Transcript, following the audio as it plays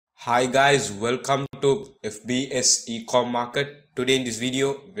Hi guys, welcome to FBS ECOM market. Today in this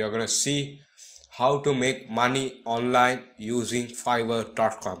video, we are going to see how to make money online using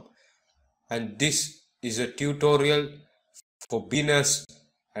Fiverr.com. And this is a tutorial for beginners,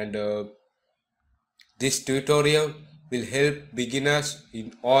 and this tutorial will help beginners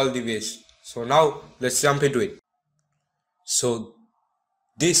in all the ways. So now let's jump into it. So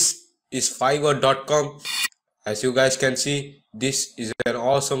this is Fiverr.com. As you guys can see, this is an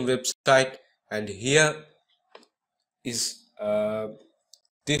awesome website, and here is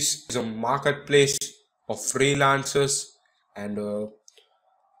this is a marketplace of freelancers, and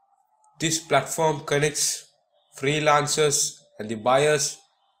this platform connects freelancers and the buyers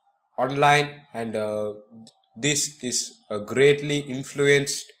online, and this is a greatly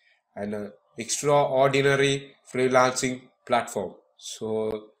influenced and extraordinary freelancing platform.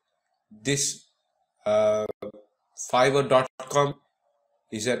 So this uh, Fiverr.com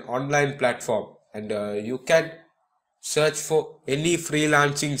is an online platform, and you can search for any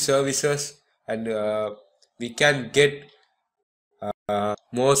freelancing services, and we can get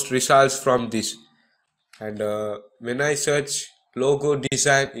most results from this. And when I search logo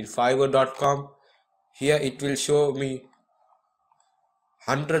design in Fiverr.com, here it will show me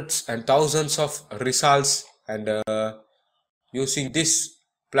hundreds and thousands of results, and using this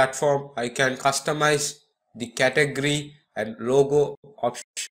platform I can customize the category and logo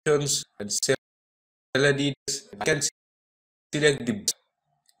options and seller details. I can select the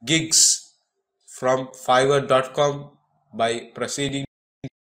gigs from Fiverr.com by proceeding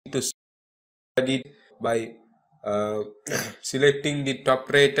to study by selecting the top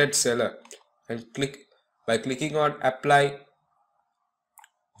rated seller, and clicking on apply.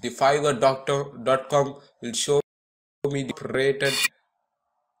 The Fiverr.com will show me the rated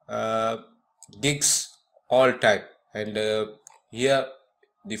gigs all time, and here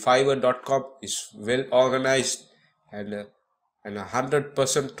the Fiverr.com is well organized, and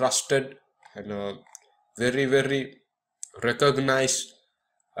 100% trusted, and very recognized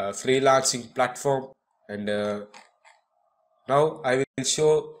freelancing platform. And now I will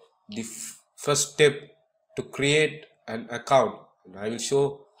show the first step to create an account, and I will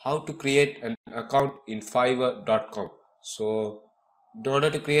show how to create an account in Fiverr.com. So in order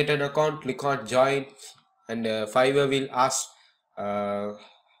to create an account, click on join, and Fiverr will ask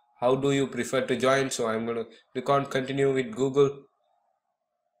how do you prefer to join. So I'm going to click on continue with Google,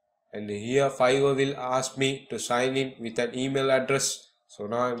 and here Fiverr will ask me to sign in with an email address. So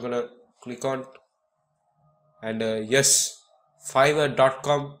now I'm going to click on, and yes,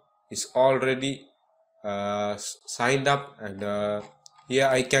 Fiverr.com is already signed up, and here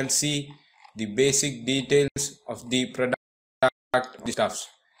I can see the basic details of the product, the stuffs.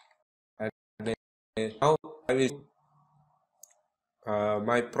 And now I will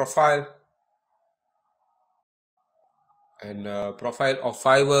my profile, and profile of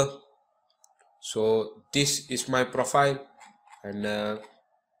Fiverr. So this is my profile, and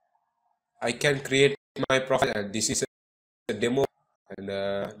I can create my profile, and this is a demo. And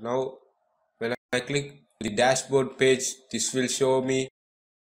now when I click the dashboard page, this will show me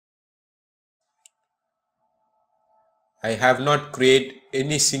I have not created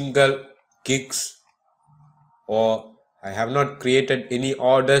any single gigs, or I have not created any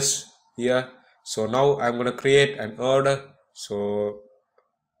orders here. So now I'm going to create an order. So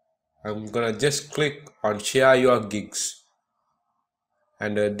I'm going to just click on share your gigs,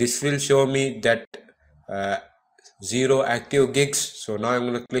 and this will show me that 0 active gigs. So now I'm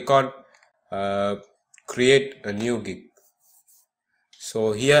going to click on create a new gig.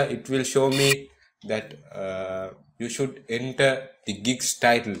 So here it will show me that you should enter the gig's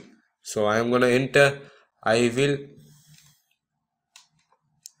title. So I am going to enter, I will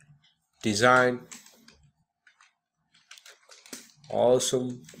design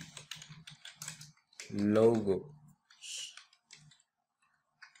awesome logo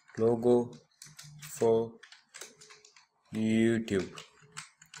for YouTube.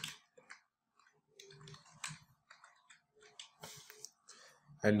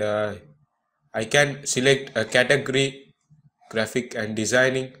 And I can select a category, graphic and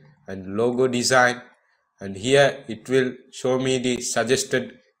designing, and logo design, and here it will show me the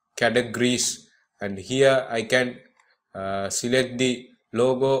suggested categories, and here I can select the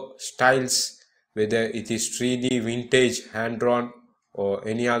logo styles, whether it is 3D, vintage, hand-drawn, or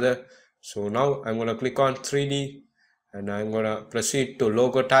any other. So now I'm going to click on 3D, and I'm going to proceed to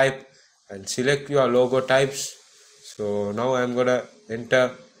logo type and select your logo types. So now I'm going to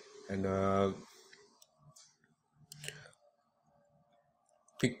enter, and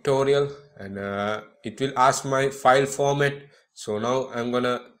pictorial, and it will ask my file format. So now I'm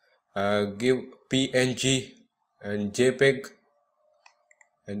gonna give PNG and JPEG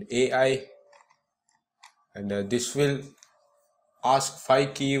and AI, and this will ask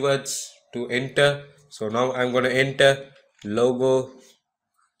 5 keywords to enter. So now I'm going to enter logo,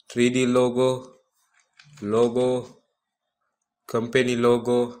 3D logo, company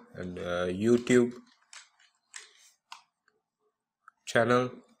logo, and YouTube channel,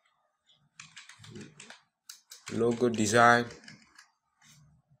 logo design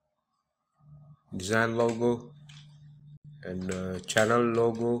logo, and channel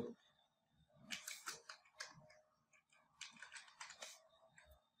logo,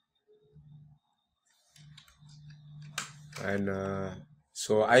 and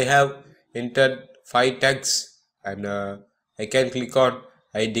so I have entered 5 tags, and I can click on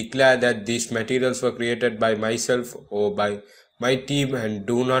I declare that these materials were created by myself or by my team and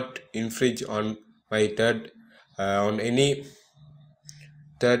do not infringe on my on any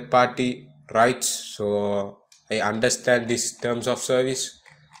third party rights. So I understand these terms of service.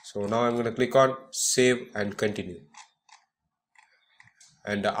 So now I'm going to click on save and continue,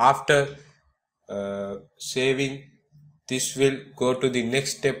 and after saving, this will go to the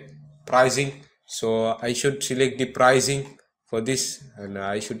next step, pricing. So I should select the pricing for this, and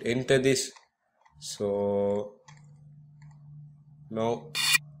I should enter this. So now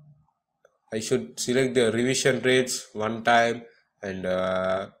I should select the revision rates one time, and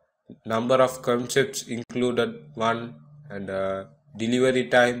number of concepts included 1, and delivery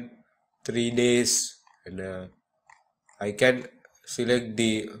time 3 days, and I can select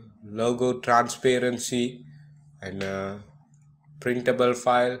the logo transparency and printable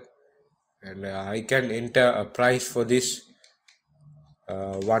file, and I can enter a price for this,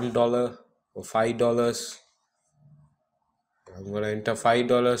 $1 or $5. I'm gonna enter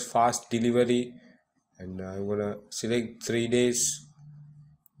 $5 fast delivery, and I'm gonna select 3 days,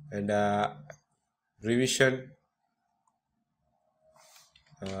 and revision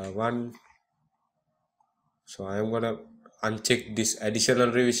 1. So I'm gonna uncheck this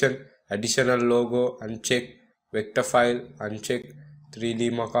additional revision, additional logo uncheck, vector file uncheck, 3D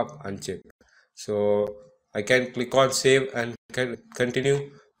mockup uncheck. So I can click on save and can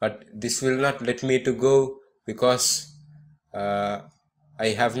continue, but this will not let me to go because I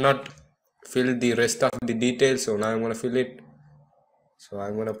have not filled the rest of the details. So now I'm going to fill it. So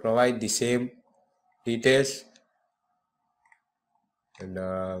I'm going to provide the same details, and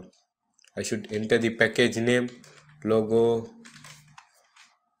I should enter the package name, logo,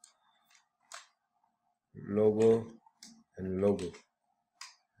 and logo.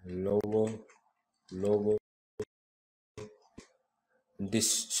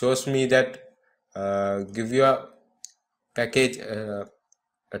 This shows me that give your package a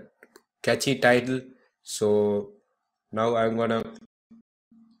catchy title. So now I'm gonna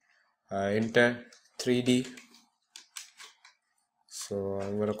enter 3D. So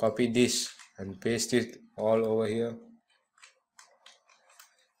I'm gonna copy this and paste it all over here,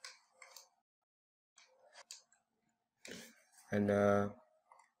 and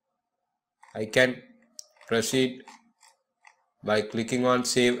I can proceed by clicking on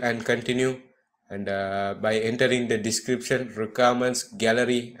save and continue, and by entering the description, requirements,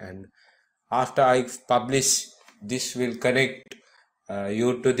 gallery, and after I publish, this will connect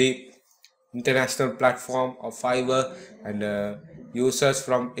you to the international platform of Fiverr, and users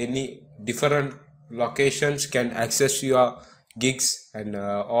from any different locations can access your gigs and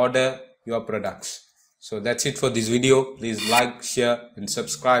order your products. So that's it for this video. Please like, share, and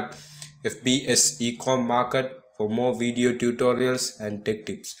subscribe FBS ECOM Market for more video tutorials and tech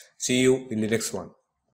tips. See you in the next one.